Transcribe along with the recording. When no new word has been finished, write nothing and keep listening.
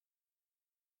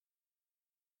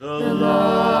The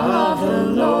law of the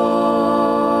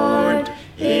Lord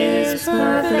is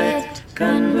perfect,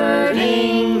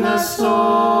 converting the soul.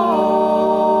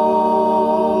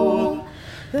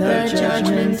 The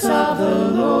judgments of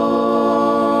the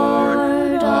Lord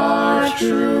are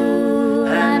true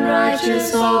and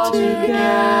righteous altogether.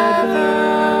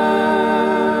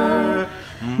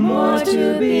 More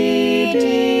to be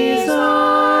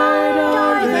desired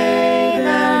are they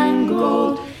than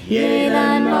gold, yea,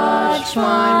 than much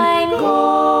fine gold,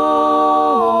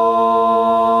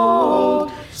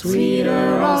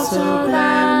 sweeter also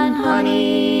than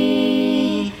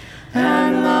honey,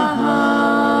 and the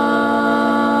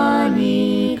honeycomb.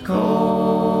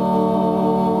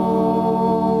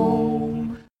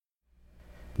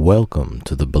 Welcome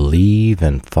to the Believe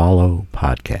and Follow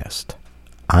podcast.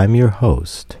 I'm your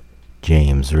host,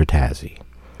 James Rattazzi.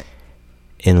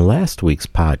 In last week's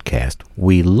podcast,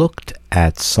 we looked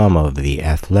at some of the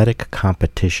athletic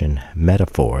competition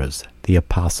metaphors the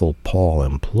Apostle Paul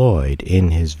employed in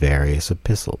his various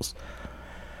epistles.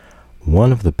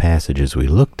 One of the passages we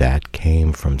looked at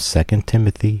came from 2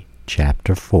 Timothy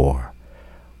chapter 4,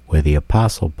 where the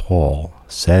Apostle Paul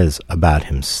says about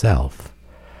himself,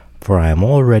 "For I am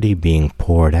already being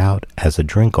poured out as a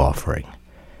drink offering,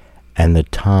 and the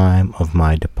time of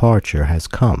my departure has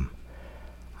come.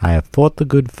 I have fought the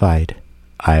good fight,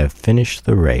 I have finished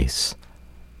the race,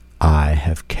 I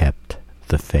have kept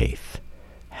the faith.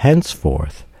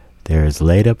 Henceforth there is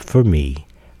laid up for me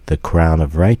the crown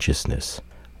of righteousness,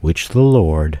 which the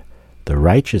Lord, the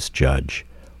righteous judge,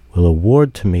 will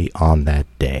award to me on that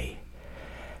day.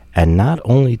 And not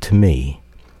only to me,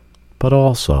 but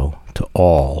also to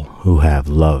all who have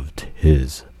loved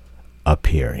his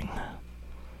appearing."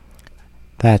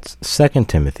 That's 2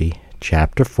 Timothy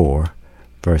chapter 4,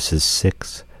 verses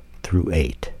 6 through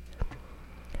 8.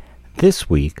 This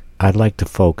week, I'd like to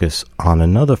focus on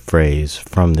another phrase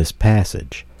from this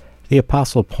passage. The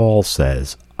Apostle Paul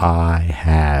says, "I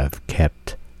have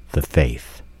kept the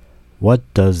faith." What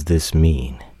does this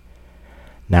mean?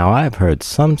 Now, I've heard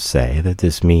some say that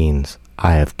this means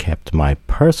I have kept my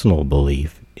personal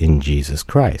belief in Jesus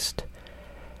Christ.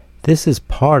 This is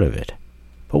part of it,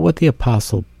 but what the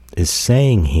Apostle is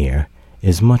saying here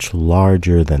is much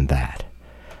larger than that.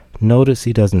 Notice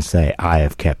he doesn't say, "I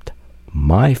have kept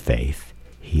my faith."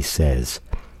 He says,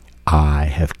 "I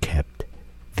have kept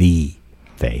the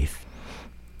faith."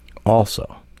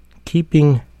 Also,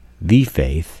 keeping the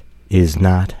faith is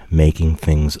not making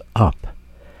things up.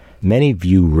 Many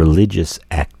view religious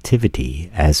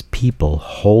activity as people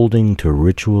holding to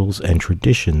rituals and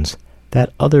traditions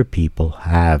that other people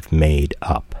have made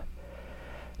up.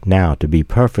 Now, to be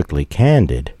perfectly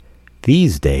candid,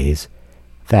 these days,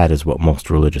 that is what most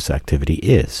religious activity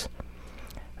is.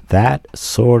 That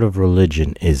sort of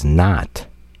religion is not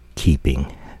keeping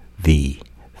the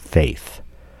faith.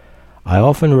 I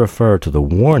often refer to the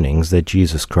warnings that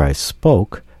Jesus Christ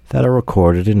spoke that are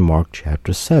recorded in Mark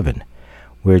chapter 7,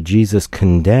 where Jesus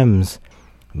condemns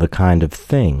the kind of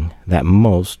thing that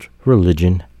most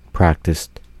religion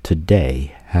practiced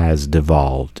today has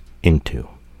devolved into.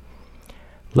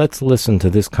 Let's listen to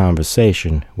this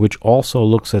conversation, which also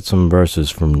looks at some verses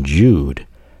from Jude,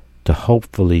 to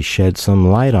hopefully shed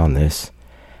some light on this,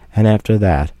 and after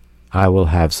that, I will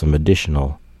have some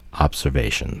additional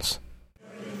observations.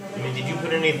 Did you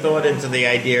put any thought into the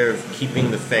idea of keeping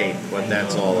the faith, what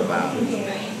that's all about?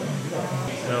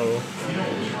 No.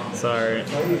 Sorry.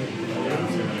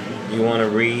 You want to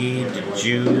read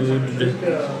Jude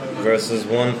verses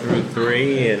 1 through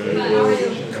 3, and we'll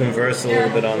converse a little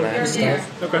bit on that stuff?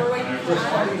 Okay.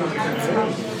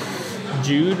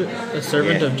 Jude, a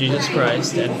servant of Jesus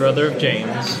Christ and brother of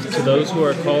James, to those who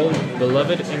are called,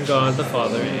 beloved in God the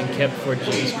Father, and kept for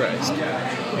Jesus Christ.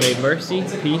 May mercy,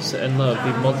 peace, and love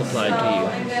be multiplied to you.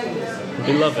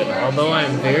 Beloved, although I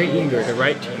am very eager to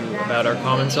write to you about our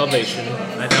common salvation,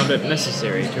 I found it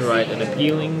necessary to write an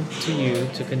appealing to you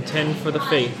to contend for the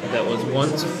faith that was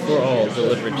once for all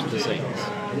delivered to the saints.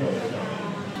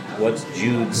 What's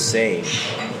Jude saying?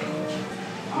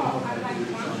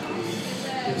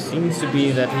 It seems to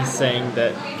be that he's saying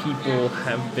that people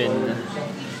have been,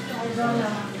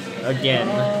 again,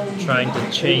 trying to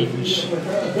change,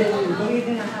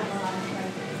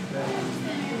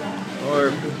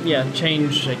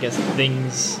 I guess,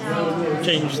 things,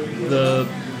 change the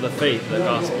faith, the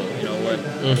gospel, what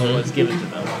was given to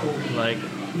them. Like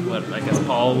what I guess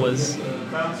Paul was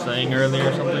saying earlier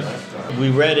or something. We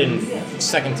read in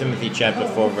 2 Timothy chapter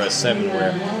 4, verse 7,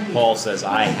 where Paul says,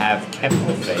 "I have kept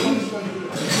the faith."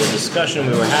 The discussion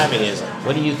we were having is,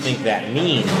 what do you think that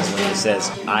means when he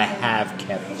says, "I have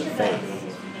kept the faith"?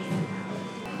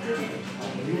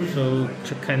 So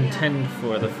to contend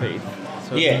for the faith.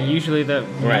 So Yeah. usually that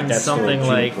means Right, that's the way something Jude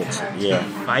like puts it, yeah. to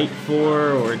fight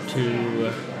for, or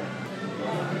to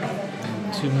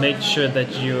make sure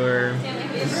that you're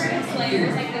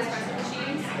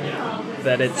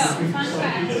that it's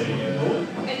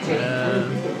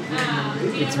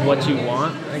what you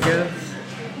want, I guess.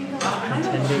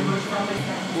 Contending.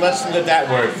 Let's look at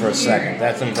that word for a second.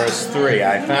 That's in verse 3.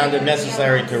 I found it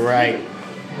necessary to write,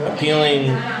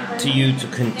 appealing to you to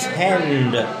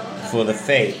contend for the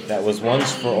faith that was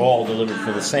once for all delivered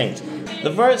for the saints. The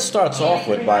verse starts off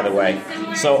with, by the way,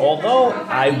 so although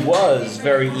I was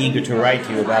very eager to write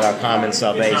to you about our common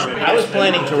salvation, I was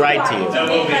planning to write to you.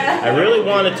 I really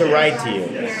wanted to write to you.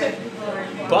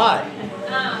 But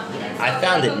I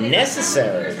found it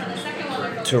necessary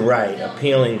to write,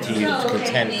 appealing to you to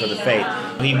contend for the faith.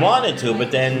 He wanted to,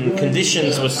 but then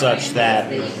conditions were such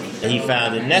that he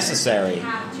found it necessary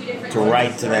to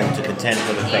write to them to contend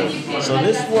for the faith. So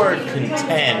this word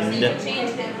contend,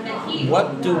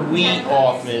 what do we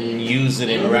often use it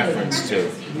in reference to?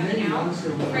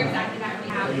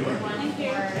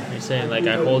 You're saying like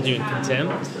I hold you in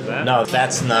contempt? Is that? No,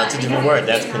 that's not. It's a different word.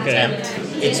 That's contempt.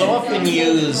 It's often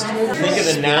used, think of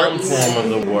the noun form of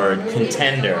the word,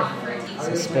 contender.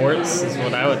 So sports is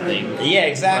what I would think. Yeah,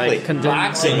 exactly. Like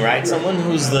boxing, right? Someone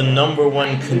who's the number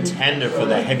one contender for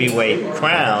the heavyweight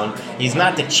crown. He's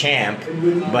not the champ,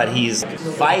 but he's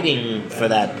fighting for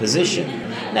that position.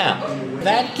 Now,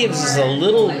 that gives us a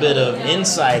little bit of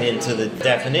insight into the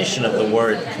definition of the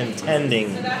word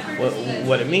contending,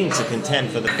 what it means to contend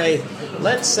for the faith.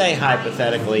 Let's say,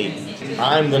 hypothetically,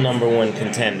 I'm the number one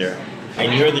contender,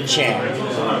 and you're the champ.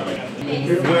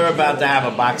 We're about to have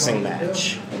a boxing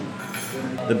match.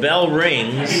 The bell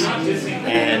rings,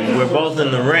 and we're both in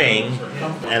the ring,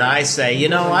 and I say,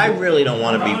 I really don't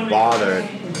want to be bothered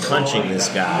punching this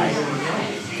guy.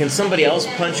 Can somebody else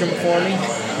punch him for me?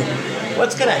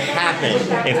 What's going to happen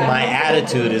if my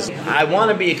attitude is, I want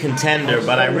to be a contender,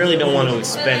 but I really don't want to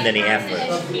expend any effort?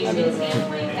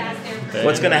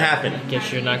 What's going to happen? I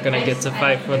guess you're not going to get to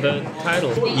fight for the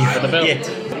title, for the belt. Yeah.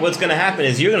 What's going to happen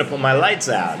is you're going to put my lights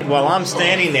out. While I'm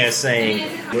standing there saying,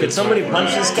 could somebody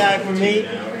punch this guy for me?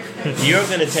 You're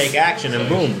going to take action, and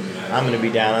boom, I'm going to be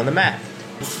down on the mat.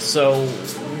 So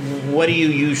what do you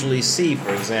usually see,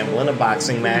 for example, in a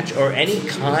boxing match or any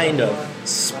kind of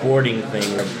sporting thing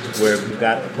where you've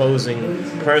got opposing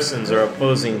persons or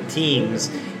opposing teams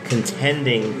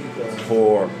contending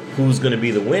for who's going to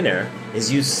be the winner,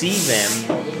 is you see them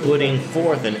putting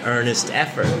forth an earnest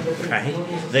effort, right?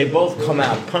 They both come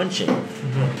out punching.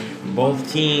 Mm-hmm.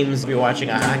 Both teams, if you're watching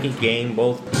a hockey game,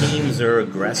 both teams are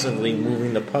aggressively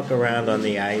moving the puck around on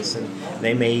the ice, and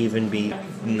they may even be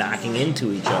knocking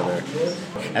into each other.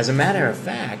 As a matter of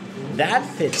fact, that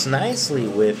fits nicely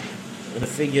with the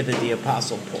figure that the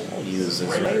Apostle Paul uses,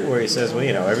 right? Where he says,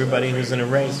 everybody who's in a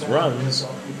race runs,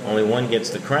 only one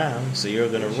gets the crown, so you're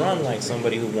going to run like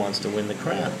somebody who wants to win the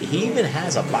crown. He even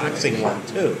has a boxing one,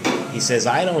 too. He says,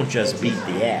 I don't just beat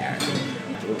the air.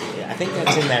 I think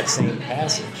that's in that same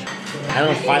passage. I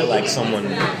don't fight like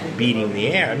someone beating the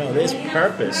air. No, there's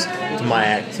purpose to my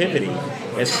activity.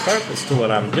 There's purpose to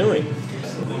what I'm doing.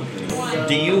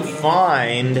 Do you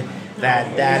find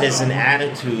that is an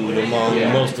attitude among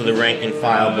most of the rank and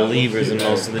file believers in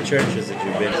most of the churches that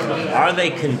you've been to? Are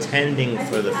they contending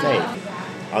for the faith?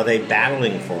 Are they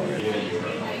battling for it?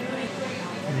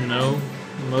 No,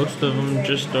 most of them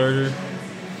just are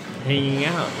hanging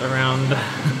out around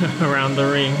around the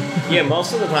ring. Yeah,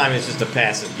 most of the time it's just a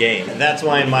passive game. That's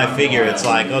why in my figure it's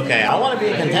like, okay, I want to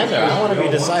be a contender. I want to be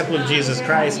a disciple of Jesus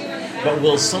Christ. But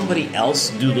will somebody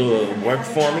else do the work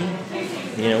for me?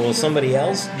 Will somebody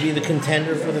else be the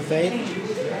contender for the faith?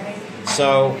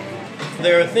 So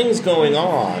there are things going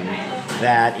on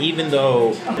that even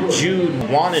though Jude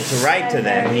wanted to write to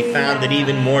them, he found it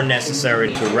even more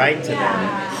necessary to write to them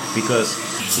because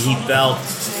he felt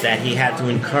that he had to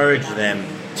encourage them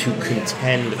to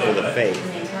contend for the faith.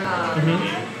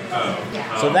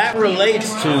 Mm-hmm. So that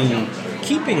relates to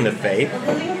keeping the faith.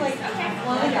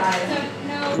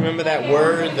 Remember that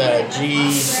word, the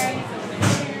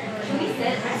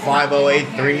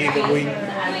G5083 that we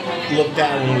looked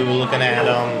at when we were looking at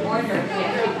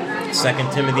 2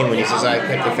 Timothy when he says, I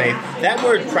kept the faith? That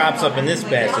word crops up in this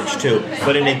passage too,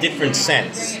 but in a different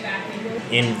sense.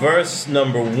 In verse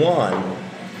number 1,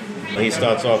 he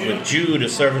starts off with, Jude, a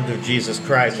servant of Jesus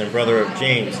Christ and brother of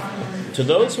James, to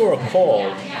those who are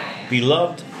called,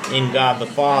 beloved in God the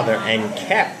Father, and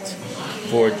kept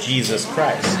for Jesus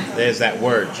Christ. There's that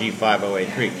word,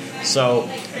 G5083. So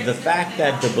the fact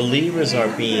that the believers are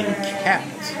being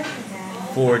kept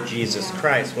for Jesus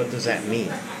Christ, what does that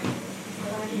mean?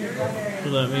 So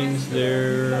that means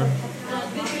they're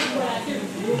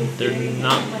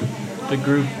not, the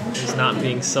group is not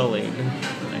being sullied.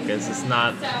 I guess it's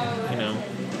not,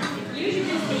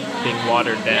 being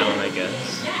watered down, I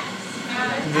guess.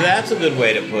 That's a good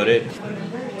way to put it.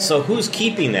 So who's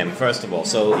keeping them, first of all?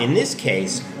 So in this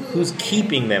case, who's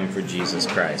keeping them for Jesus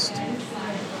Christ?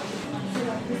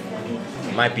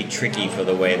 It might be tricky for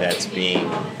the way that's being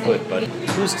put, but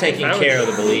who's taking care of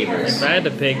the believers? If I had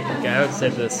to pick, I would say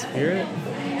the Spirit.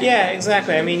 Yeah,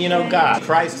 exactly. I mean, God.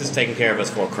 Christ is taking care of us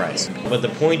for Christ. But the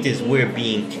point is we're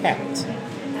being kept.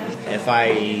 If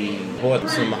I bought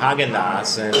some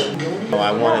Haagen-Dazs and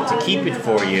I wanted to keep it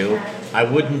for you, I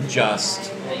wouldn't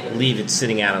just leave it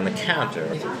sitting out on the counter.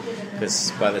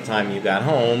 Because by the time you got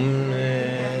home,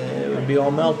 it would be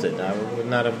all melted. I would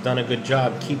not have done a good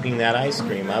job keeping that ice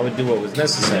cream. I would do what was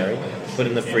necessary, put it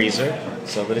in the freezer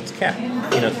so that it's kept.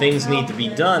 Things need to be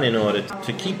done in order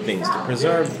to keep things, to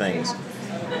preserve things.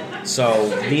 So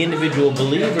the individual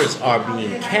believers are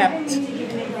being kept,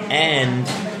 and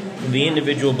the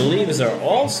individual believers are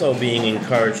also being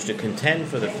encouraged to contend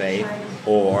for the faith,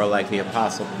 or, like the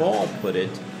Apostle Paul put it,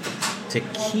 to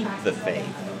keep the faith.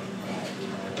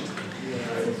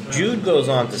 Jude goes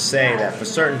on to say that for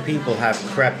certain people have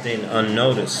crept in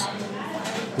unnoticed,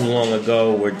 who long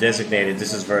ago were designated,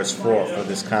 this is verse 4, for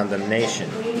this condemnation.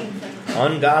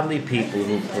 Ungodly people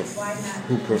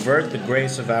who pervert the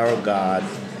grace of our God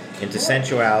into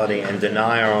sensuality and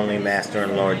deny our only Master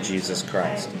and Lord Jesus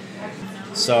Christ.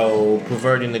 So,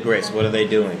 perverting the grace, what are they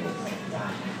doing?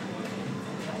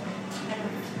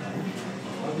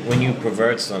 When you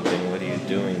pervert something, what are you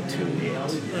doing to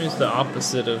it? It's the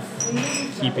opposite of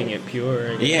keeping it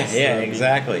pure. I guess. Yeah,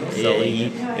 exactly.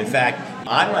 In fact,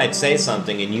 I might say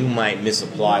something and you might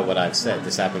misapply what I've said.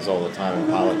 This happens all the time in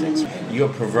politics. You're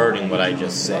perverting what I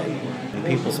just said. And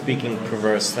people speaking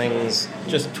perverse things,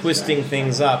 just twisting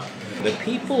things up. The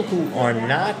people who are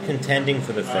not contending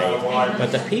for the faith,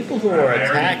 but the people who are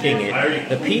attacking it,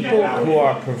 the people who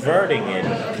are perverting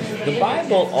it, the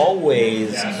Bible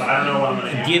always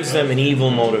gives them an evil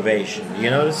motivation.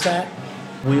 You notice that?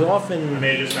 We often,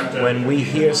 when we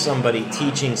hear somebody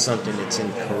teaching something that's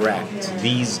incorrect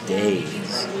these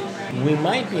days, we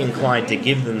might be inclined to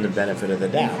give them the benefit of the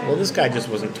doubt. Well, this guy just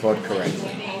wasn't taught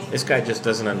correctly. This guy just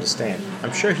doesn't understand.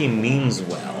 I'm sure he means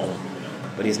well,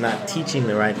 but he's not teaching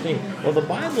the right thing. Well, the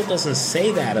Bible doesn't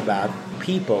say that about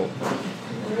people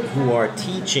who are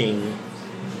teaching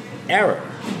error,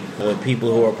 or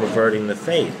people who are perverting the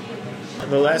faith.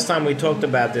 The last time we talked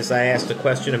about this, I asked a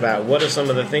question about what are some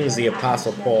of the things the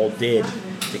Apostle Paul did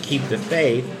to keep the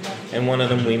faith, and one of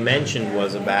them we mentioned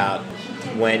was about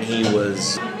when he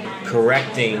was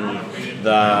correcting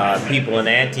the people in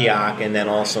Antioch and then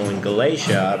also in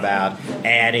Galatia about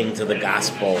adding to the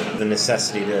gospel the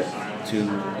necessity to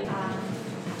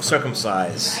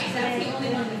circumcise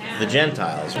the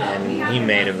Gentiles, and he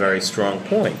made a very strong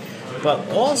point. But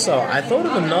also, I thought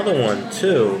of another one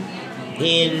too.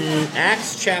 In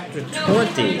Acts chapter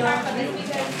 20, and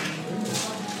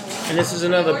this is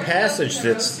another passage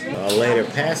that's a later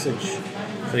passage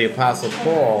for the Apostle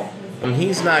Paul, and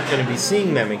he's not going to be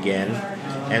seeing them again,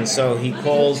 and so he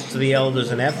calls to the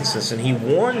elders in Ephesus and he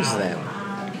warns them.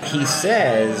 He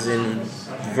says in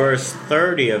verse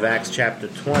 30 of Acts chapter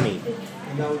 20,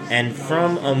 and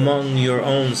from among your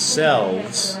own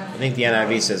selves, I think the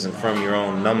NIV says, and from your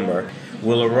own number,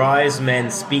 will arise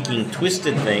men speaking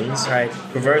twisted things, right,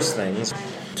 perverse things,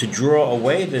 to draw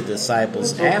away the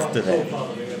disciples after them.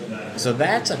 So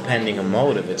that's appending a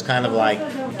motive. It's kind of like,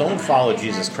 don't follow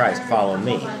Jesus Christ, follow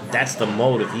me. That's the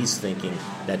motive he's thinking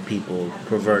that people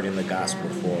perverting the gospel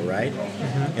for, right?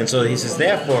 Mm-hmm. And so he says,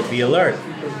 therefore, be alert,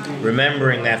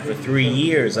 remembering that for 3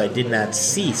 years I did not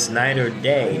cease night or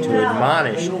day to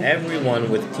admonish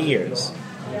everyone with tears.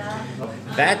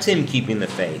 That's him keeping the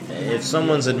faith. If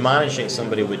someone's admonishing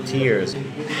somebody with tears,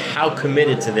 how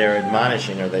committed to their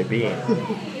admonishing are they being?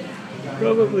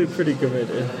 Probably pretty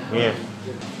committed. Yeah.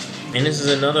 And this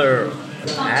is another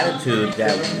attitude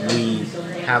that we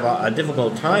have a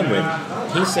difficult time with.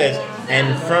 He says,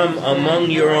 and from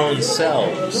among your own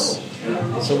selves.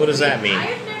 So what does that mean?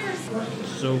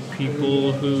 So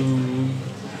people who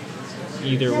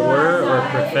either were or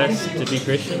profess to be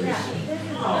Christians?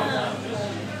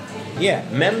 Yeah,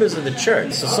 members of the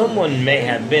church. So someone may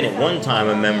have been at one time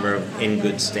a member in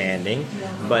good standing,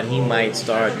 but he might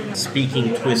start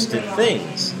speaking twisted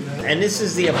things. And this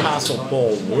is the Apostle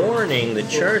Paul warning the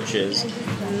churches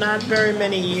not very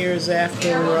many years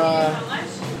after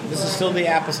This is still the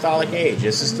apostolic age.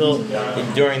 This is still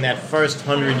during that first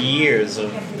 100 years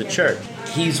of the church.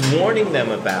 He's warning them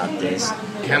about this.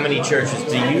 How many churches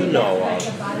do you know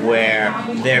of where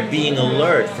they're being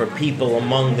alert for people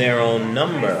among their own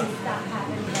number?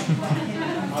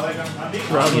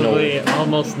 Probably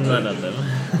almost none of them.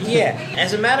 Yeah.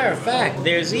 As a matter of fact,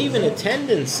 there's even a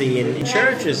tendency in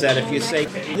churches that if you say,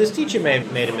 this teacher may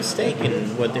have made a mistake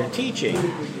in what they're teaching,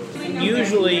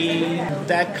 usually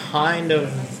that kind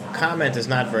of comment is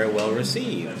not very well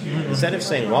received. Instead of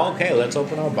saying, well, okay, let's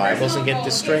open our Bibles and get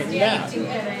this straightened out.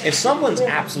 If someone's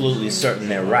absolutely certain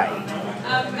they're right,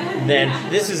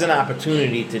 then this is an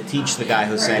opportunity to teach the guy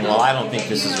who's saying, well, I don't think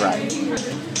this is right.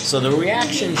 So the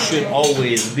reaction should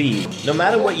always be, no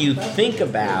matter what you think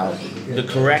about the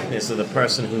correctness of the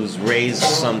person who's raised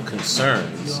some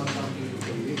concerns,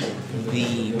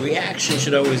 the reaction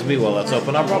should always be, well, let's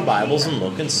open up our Bibles and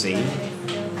look and see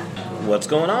what's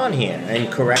going on here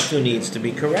and correct who needs to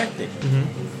be corrected.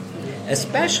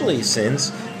 Especially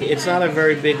since it's not a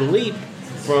very big leap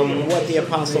from what the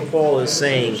Apostle Paul is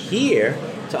saying here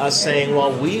to us saying,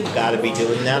 well, we've got to be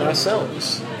doing that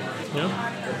ourselves. Yeah.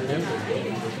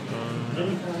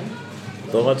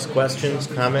 Thoughts, questions,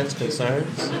 comments,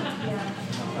 concerns?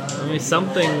 I mean,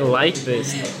 something like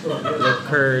this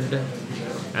occurred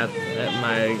at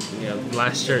my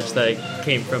last church that I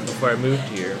came from before I moved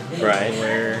here. Right.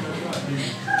 Where,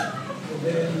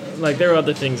 like, there were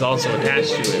other things also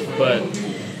attached to it, but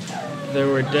there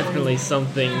were definitely some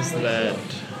things that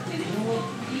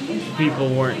people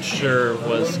weren't sure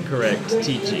was correct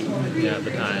teaching at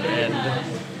the time,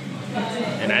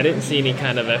 and I didn't see any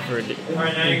kind of effort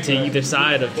into either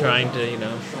side of trying to,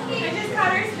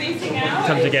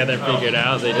 come together and figure it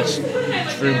out. They just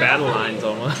drew battle lines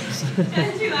almost.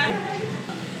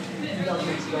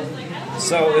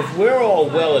 So if we're all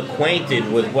well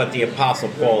acquainted with what the Apostle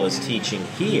Paul is teaching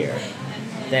here,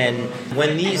 then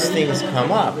when these things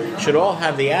come up, should all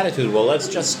have the attitude, well, let's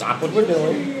just stop what we're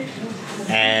doing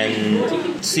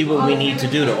and see what we need to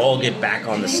do to all get back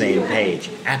on the same page.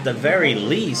 At the very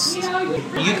least, you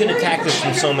can attack this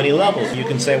from so many levels. You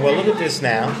can say, well, look at this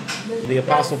now. The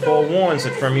Apostle Paul warns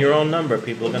that from your own number,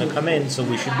 people are going to come in, so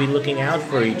we should be looking out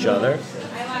for each other.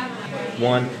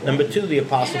 One. Number two, the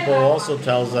Apostle Paul also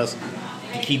tells us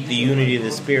to keep the unity of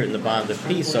the Spirit and the bond of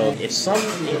peace. So if some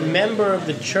member of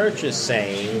the church is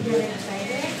saying,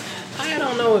 I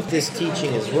don't know if this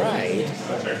teaching is right,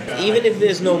 even if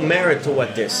there's no merit to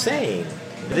what they're saying,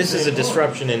 this is a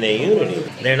disruption in their unity.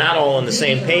 They're not all on the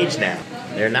same page now.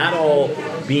 They're not all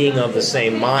being of the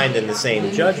same mind and the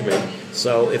same judgment.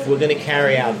 So if we're going to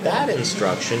carry out that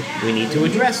instruction, we need to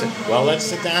address it. Well, let's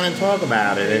sit down and talk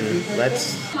about it, and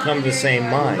let's come to the same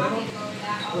mind.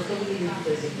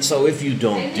 So if you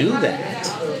don't do that,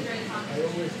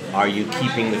 are you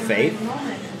keeping the faith?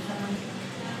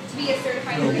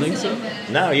 I don't think so.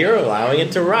 No, you're allowing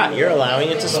it to rot. You're allowing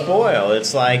it to spoil.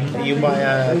 It's like you buy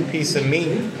a piece of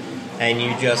meat and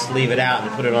you just leave it out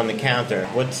and put it on the counter.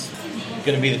 What's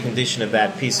going to be the condition of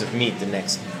that piece of meat the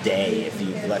next day if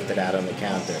you've left it out on the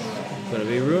counter? It's going to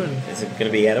be ruined. Is it going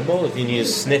to be edible? If you need to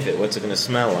sniff it, what's it going to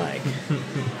smell like?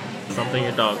 Something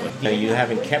your dog would. You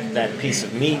haven't kept that piece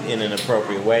of meat in an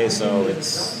appropriate way, so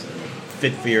it's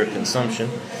fit for your consumption.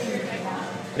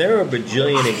 There are a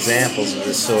bajillion examples of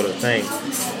this sort of thing,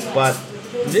 but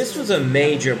this was a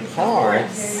major part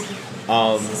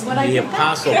of the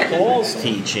Apostle Paul's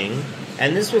teaching,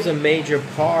 and this was a major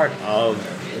part of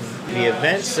the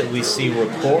events that we see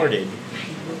recorded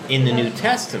in the New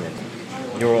Testament.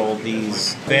 There are all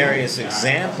these various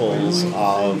examples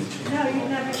of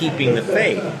keeping the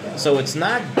faith. So it's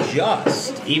not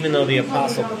just, even though the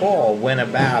Apostle Paul went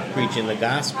about preaching the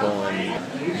gospel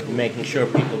and making sure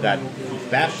people got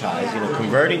baptized,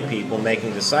 converting people,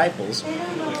 making disciples,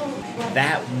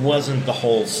 that wasn't the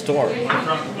whole story.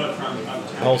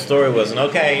 The whole story wasn't,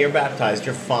 okay, you're baptized,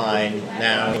 you're fine,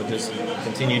 now just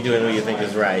continue doing what you think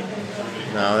is right.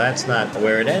 No, that's not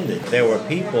where it ended. There were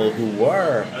people who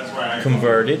were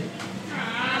converted,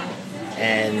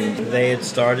 and they had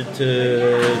started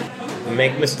to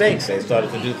make mistakes. They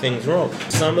started to do things wrong.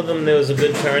 Some of them there was a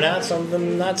good turnout, some of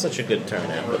them not such a good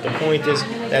turnout. But the point is,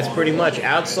 that's pretty much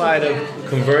outside of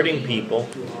converting people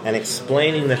and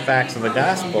explaining the facts of the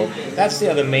gospel. That's the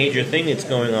other major thing that's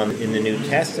going on in the New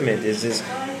Testament is this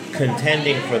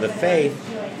contending for the faith.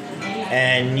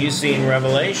 And you see in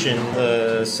Revelation,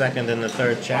 the second and the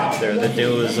third chapter, that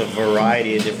there was a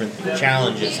variety of different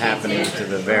challenges happening to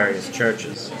the various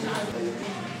churches.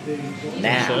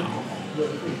 Now,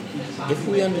 if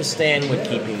we understand what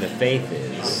keeping the faith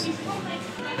is,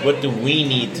 what do we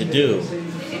need to do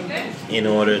in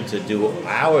order to do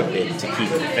our bit to keep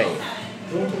the faith?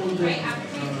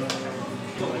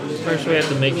 First, we have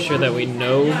to make sure that we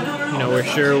know, we're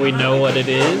sure we know what it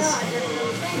is,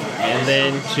 and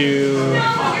then to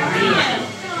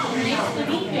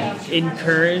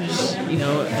encourage,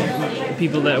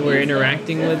 people that we're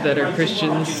interacting with that are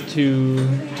Christians to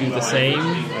do the same,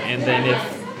 and then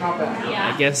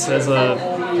I guess as a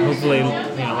hopefully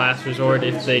last resort,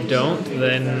 if they don't,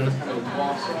 then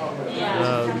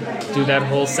do that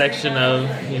whole section of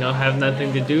have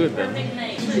nothing to do with them.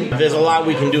 There's a lot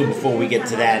we can do before we get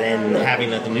to that and having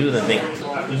nothing to do with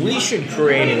them. We should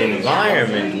create an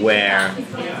environment where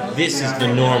this is the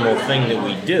normal thing that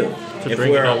we do. To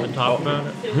bring it up and talk about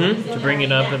it? To bring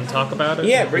it up and talk about it?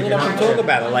 Yeah, bring it up and talk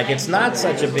about it. Like, it's not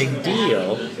such a big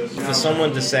deal for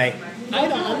someone to say,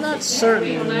 I'm not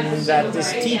certain that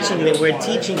this teaching that we're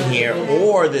teaching here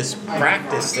or this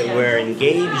practice that we're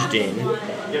engaged in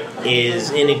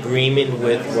is in agreement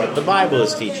with what the Bible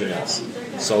is teaching us.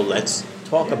 So let's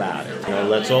talk about it.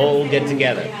 Let's all get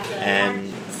together and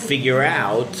figure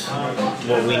out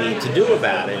what we need to do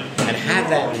about it, and have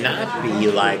that not be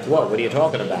like, what are you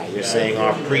talking about? You're saying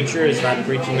our preacher is not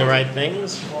preaching the right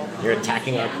things? You're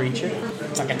attacking our preacher?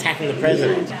 It's like attacking the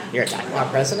president. You're attacking our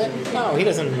president? No, he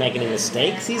doesn't make any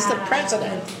mistakes. He's the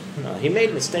president. No, he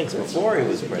made mistakes before he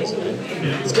was president.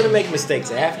 He's going to make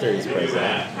mistakes after he's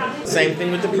president. Same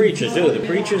thing with the preacher, too. The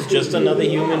preacher's just another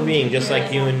human being, just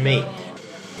like you and me.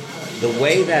 The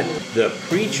way that the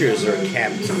preachers are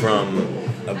kept from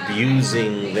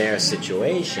abusing their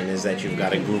situation is that you've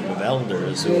got a group of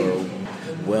elders who are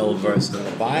well versed in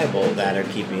the Bible that are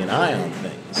keeping an eye on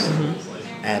things.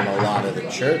 Mm-hmm. And a lot of the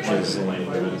churches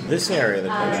in this area of the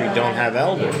country don't have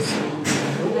elders.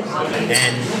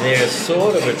 And there's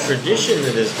sort of a tradition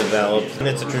that is developed, and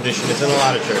it's a tradition that's in a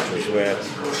lot of churches where,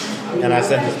 and I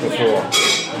said this before,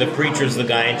 the preacher's the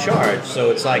guy in charge. So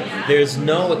it's like there's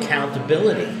no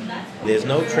accountability. There's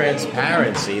no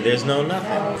transparency. There's no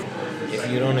nothing. If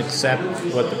you don't accept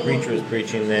what the preacher is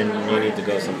preaching, then you need to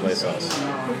go someplace else.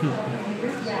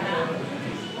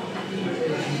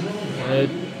 It,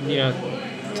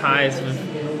 ties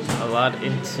a lot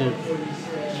into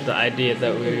the idea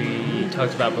that we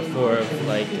talked about before of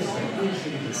like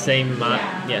the same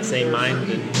mind and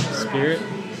spirit.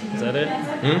 Is that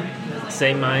it?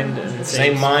 Same mind and the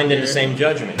same mind and the same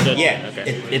judgment. Yeah,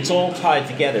 okay. It's all tied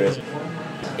together.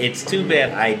 It's too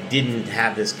bad I didn't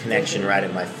have this connection right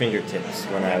at my fingertips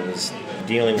when I was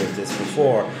dealing with this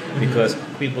before, because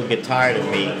people get tired of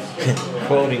me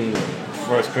quoting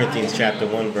 1 Corinthians chapter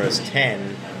 1, verse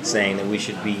 10, saying that we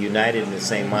should be united in the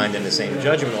same mind and the same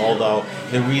judgment, although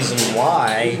the reason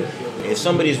why, if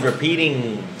somebody's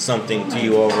repeating something to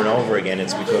you over and over again,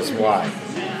 it's because why?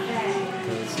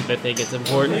 They think it's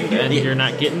important and you're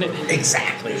not getting it?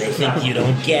 Exactly. They think you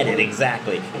don't get it.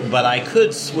 Exactly. But I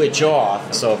could switch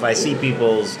off. So if I see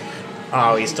people's,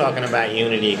 he's talking about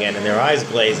unity again, and their eyes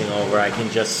glazing over, I can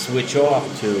just switch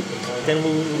off to, then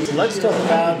let's talk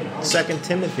about 2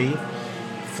 Timothy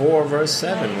 4, verse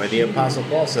 7, where the Apostle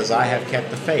Paul says, I have kept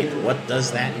the faith. What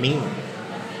does that mean?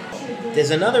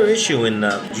 There's another issue in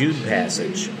the Jude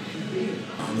passage.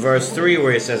 Verse 3,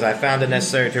 where it says, I found it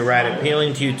necessary to write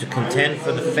appealing to you to contend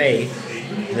for the faith.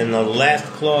 And then the last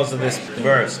clause of this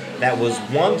verse, that was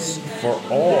once for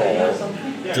all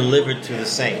delivered to the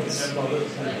saints.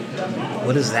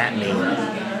 What does that mean?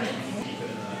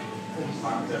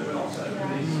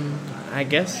 I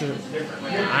guess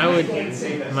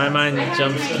my mind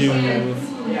jumps to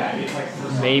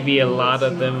maybe a lot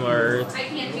of them or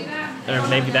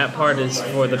maybe that part is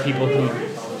for the people who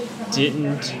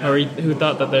didn't, or who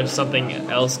thought that there's something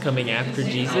else coming after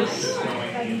Jesus,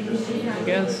 I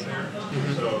guess.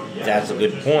 Mm-hmm. That's a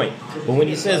good point. But when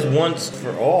he says once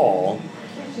for all,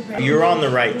 you're on the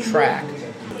right track.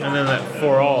 And then that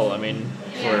for all,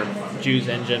 for Jews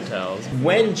and Gentiles.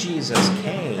 When Jesus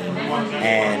came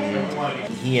and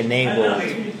he enabled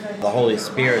the Holy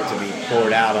Spirit to be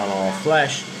poured out on all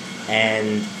flesh,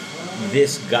 and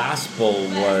this gospel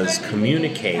was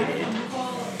communicated,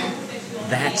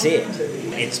 that's it.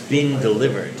 It's been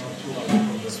delivered.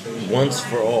 It's once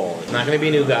for all. It's not going to be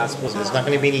new gospels. There's not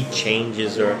going to be any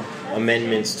changes or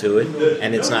amendments to it,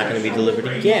 and it's not going to be delivered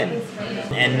again.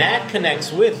 And that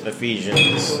connects with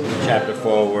Ephesians chapter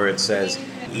 4, where it says,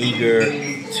 eager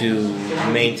to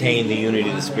maintain the unity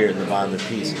of the Spirit and the bond of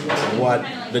peace. What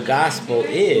the gospel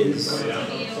is,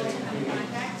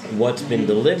 what's been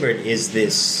delivered is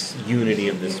this unity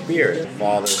of the Spirit.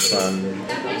 Father, Son,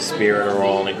 Spirit are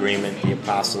all in agreement, the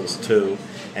apostles too,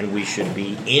 and we should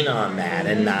be in on that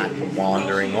and not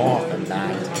wandering off and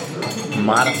not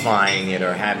modifying it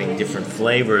or having different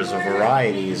flavors or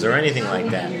varieties or anything like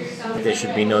that. There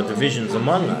should be no divisions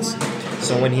among us.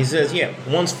 So when he says, yeah,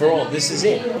 once for all, this is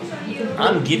it.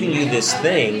 I'm giving you this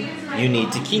thing, you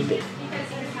need to keep it.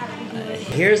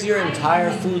 Here's your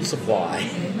entire food supply.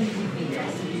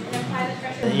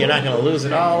 You're not going to lose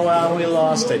it. Oh, well, we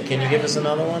lost it. Can you give us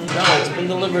another one? No, it's been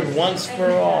delivered once for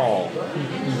all.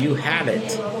 You have it.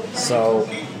 So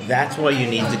that's why you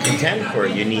need to contend for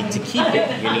it. You need to keep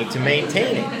it. You need to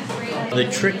maintain it. The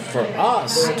trick for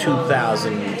us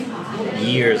 2,000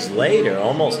 years later,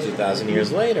 almost 2,000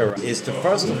 years later, is to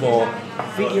first of all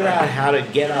figure out how to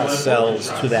get ourselves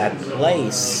to that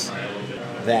place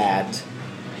that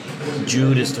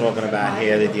Jude is talking about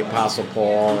here, that the Apostle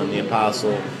Paul and the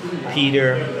Apostle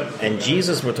Peter and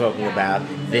Jesus were talking about,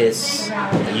 this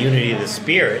unity of the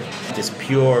Spirit, this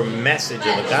pure message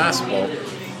of the gospel.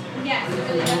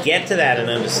 Get to that and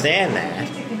understand that,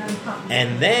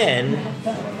 and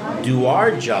then do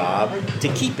our job to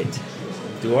keep it.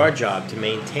 Do our job to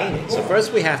maintain it. So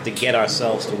first we have to get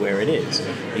ourselves to where it is,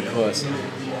 because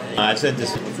I've said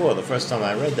this before, the first time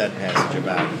I read that passage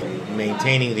about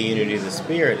maintaining the unity of the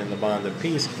Spirit in the bond of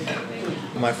peace,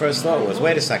 my first thought was,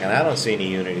 wait a second, I don't see any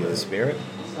unity of the Spirit.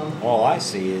 All I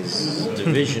see is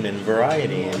division and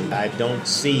variety, and I don't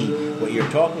see what you're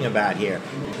talking about here.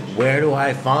 Where do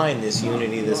I find this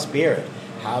unity of the Spirit?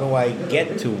 How do I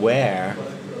get to where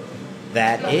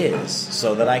that is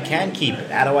so that I can keep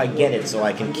it? How do I get it so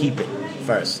I can keep it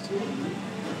first?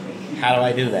 How do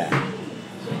I do that?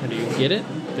 How do you get it?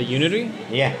 The unity?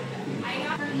 Yeah.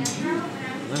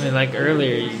 I mean, like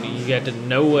earlier, you got to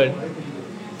know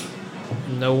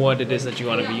what it is that you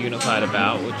want to be unified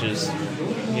about, which is,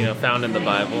 found in the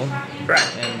Bible.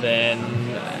 Right. And then,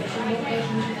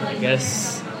 I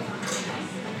guess,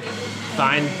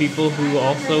 find people who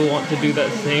also want to do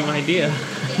that same idea.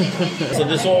 So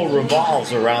this all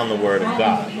revolves around the Word of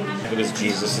God, because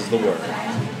Jesus is the Word.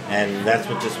 And that's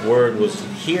what this Word was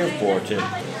here for, to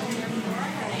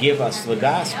give us the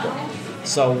gospel.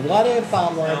 So what if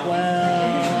I'm like,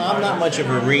 well, I'm not much of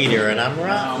a reader, and I'm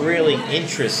not really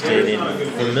interested in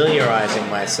familiarizing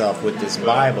myself with this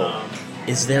Bible.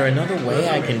 Is there another way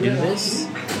I can do this?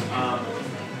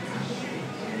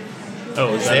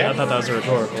 Oh, is there? I thought that was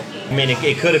rhetorical. I mean,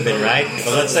 it could have been, right?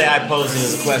 But let's say I pose it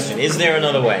as a question. Is there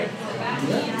another way?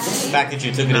 The fact that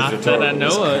you took it as rhetorical. Not that I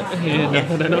know of. Not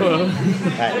that I know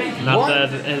of. Right. Not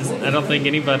that as I don't think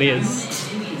anybody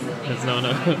has known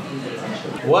of.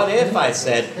 What if I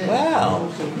said,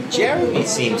 well, Jeremy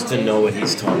seems to know what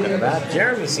he's talking about.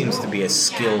 Jeremy seems to be a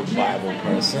skilled Bible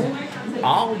person.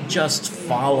 I'll just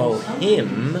follow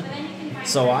him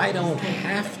so I don't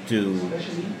have to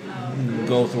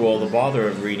go through all the bother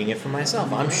of reading it for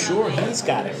myself. I'm sure he's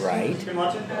got it right.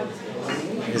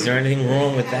 Is there anything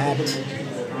wrong with that?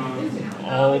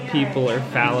 All people are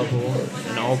fallible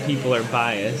and all people are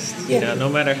biased. Yeah. No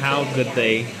matter how good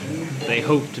they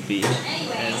hope to be.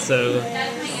 And so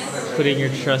putting your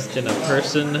trust in a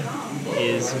person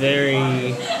is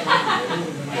very,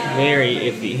 very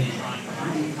iffy.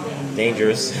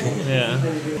 Dangerous. Yeah.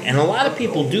 And a lot of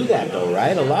people do that, though,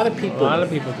 right? A lot of people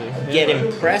do. Get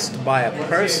impressed by a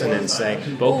person and say,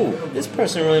 oh, this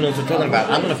person really knows what they're talking about.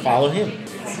 I'm going to follow him.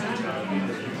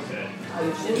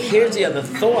 Here's the other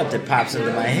thought that pops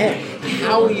into my head.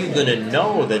 How are you going to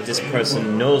know that this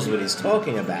person knows what he's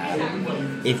talking about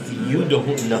if you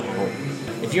don't know?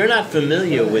 If you're not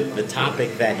familiar with the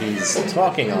topic that he's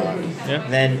talking on,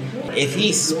 then if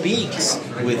he speaks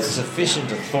with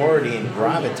sufficient authority and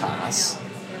gravitas,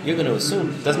 you're going to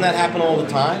assume. Doesn't that happen all the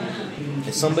time?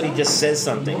 If somebody just says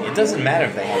something, it doesn't matter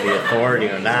if they have the authority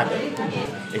or not.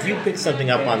 If you pick something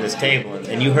up on this table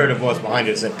and you heard a voice behind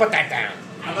you that said, put that down,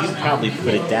 you'd probably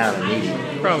put it down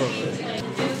immediately. Probably.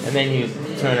 And then you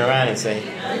turn around and say,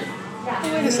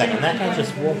 wait a second, that guy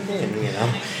just walked in,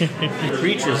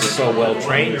 Preachers are so well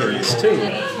trained in this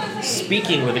too,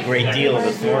 speaking with a great deal of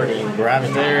authority and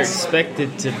gravitas. They're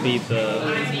expected to be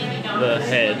the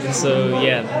head, so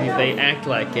they act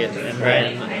like it, and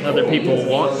then other people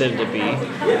want them to be.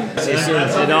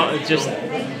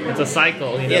 It's a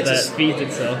cycle, that feeds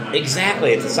itself.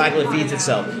 Exactly, it's a cycle that feeds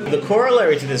itself. The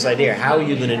corollary to this idea, how are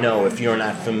you going to know if you're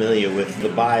not familiar with the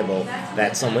Bible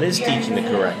that someone is teaching the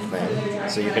correct thing?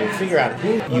 So you can figure out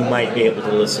who you might be able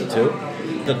to listen to.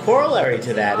 The corollary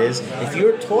to that is, if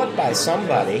you're taught by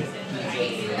somebody,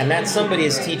 and that somebody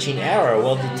is teaching error,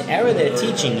 well, the error they're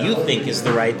teaching you think is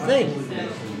the right thing.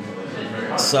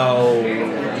 So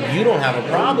you don't have a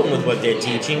problem with what they're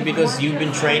teaching because you've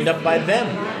been trained up by them.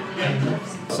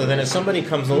 So then if somebody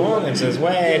comes along and says,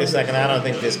 wait a second, I don't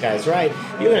think this guy's right,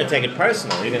 you're going to take it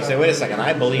personal. You're going to say, wait a second,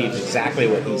 I believe exactly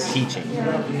what he's teaching.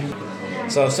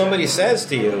 So if somebody says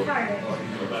to you,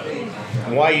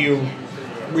 why are you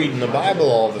reading the Bible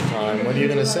all the time, what are you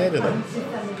going to say to them?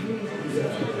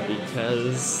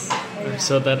 Because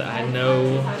so that I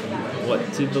know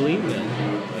what to believe in,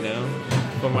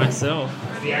 for myself.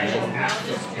 And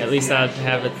at least I've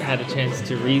had a chance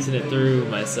to reason it through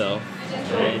myself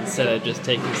instead of just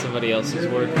taking somebody else's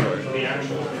word for it.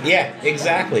 Yeah,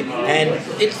 exactly. And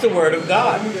it's the Word of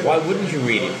God. Why wouldn't you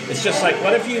read it? It's just like,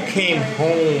 what if you came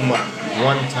home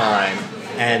one time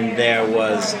and there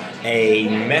was a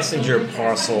messenger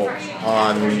parcel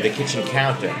on the kitchen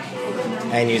counter,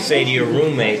 and you say to your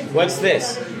roommate, "What's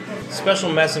this?"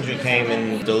 Special messenger came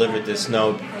and delivered this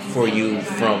note for you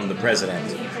from the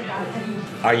president.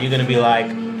 Are you going to be like,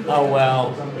 "Oh,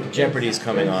 well, Jeopardy's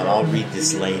coming on, I'll read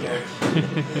this later"?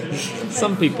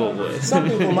 Some people would. Some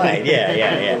people might,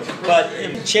 yeah. But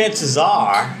chances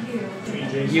are,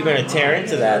 you're going to tear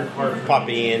into that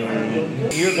puppy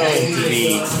and you're going to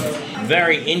be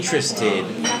very interested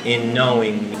in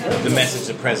knowing the message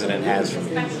the president has from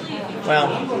you.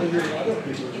 Well,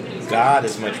 God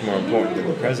is much more important than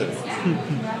the president.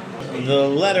 The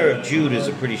letter of Jude is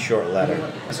a pretty short letter.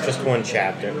 It's just one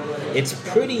chapter. It's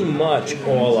pretty much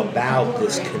all about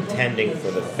this contending for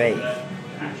the faith.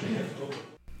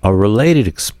 A related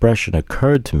expression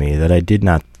occurred to me that I did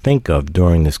not think of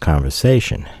during this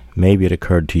conversation. Maybe it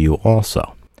occurred to you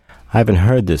also. I haven't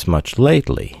heard this much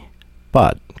lately,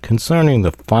 but concerning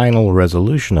the final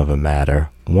resolution of a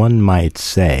matter, one might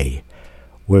say,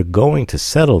 we're going to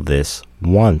settle this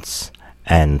once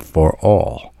and for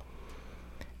all.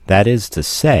 That is to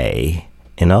say,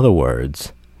 in other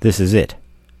words, this is it.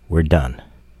 We're done.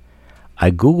 I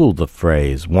Googled the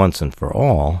phrase once and for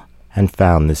all and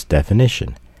found this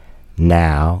definition.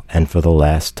 Now and for the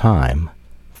last time,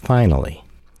 finally.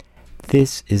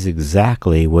 This is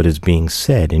exactly what is being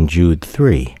said in Jude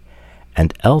 3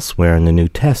 and elsewhere in the New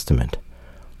Testament.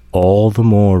 All the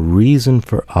more reason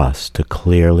for us to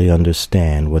clearly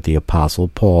understand what the Apostle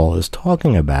Paul is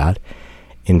talking about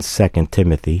in 2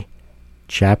 Timothy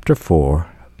chapter 4,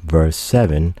 verse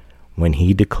 7, when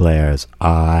he declares,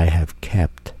 "I have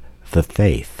kept the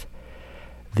faith."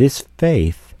 This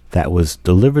faith that was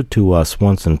delivered to us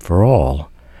once and for all,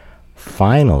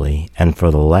 finally and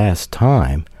for the last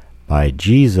time, by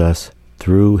Jesus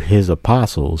through his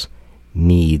apostles,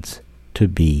 needs to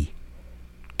be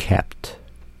kept.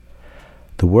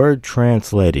 The word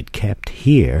translated kept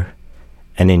here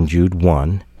and in Jude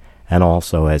 1, and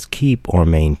also as keep or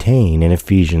maintain in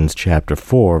Ephesians chapter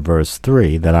 4, verse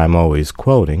 3 that I'm always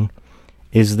quoting,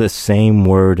 is the same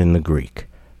word in the Greek.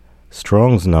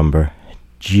 Strong's number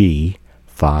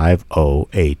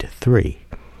G5083.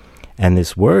 And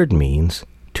this word means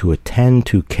to attend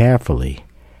to carefully,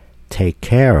 take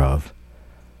care of,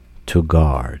 to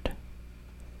guard.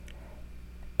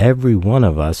 Every one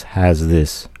of us has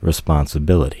this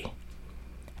responsibility.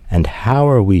 And how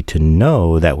are we to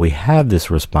know that we have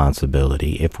this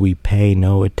responsibility if we pay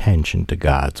no attention to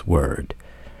God's word?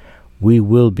 We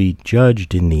will be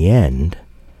judged in the end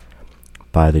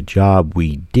by the job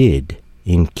we did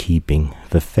in keeping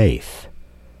the faith.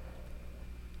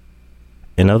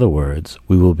 In other words,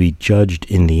 we will be judged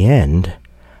in the end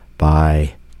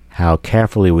by how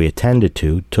carefully we attended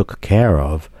to, took care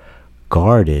of,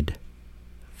 guarded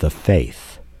the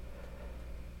faith.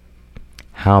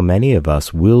 How many of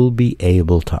us will be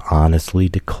able to honestly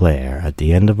declare at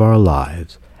the end of our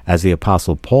lives, as the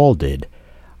Apostle Paul did,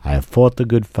 "I have fought the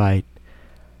good fight,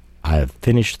 I have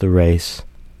finished the race,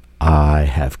 I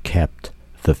have kept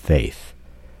the faith.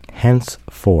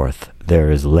 Henceforth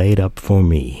there is laid up for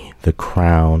me the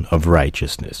crown of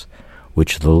righteousness,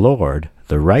 which the Lord,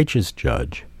 the righteous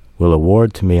judge, will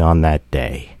award to me on that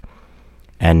day,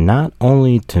 and not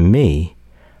only to me,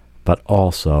 but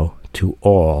also to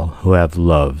all who have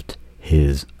loved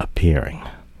his appearing."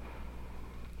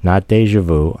 Not deja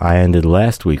vu, I ended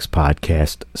last week's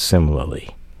podcast similarly.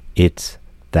 It's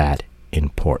that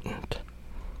important.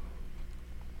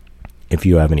 If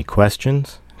you have any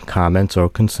questions, comments, or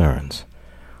concerns,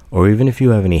 or even if you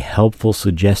have any helpful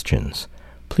suggestions,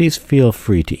 please feel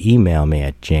free to email me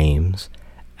at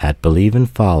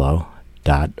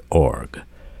james@believeandfollow.org.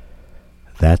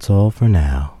 That's all for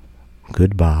now.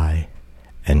 Goodbye,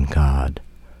 and God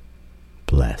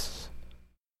bless.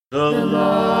 The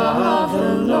law of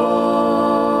the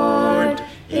Lord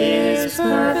is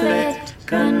perfect,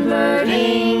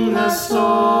 converting the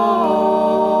soul.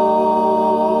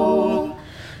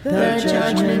 The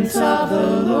judgments of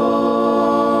the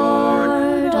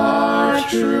Lord are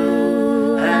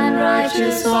true and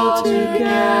righteous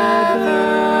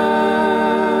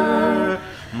altogether.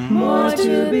 More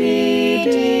to be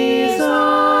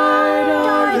desired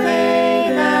are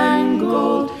they than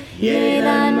gold, yea,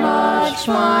 than much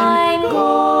fine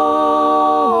gold.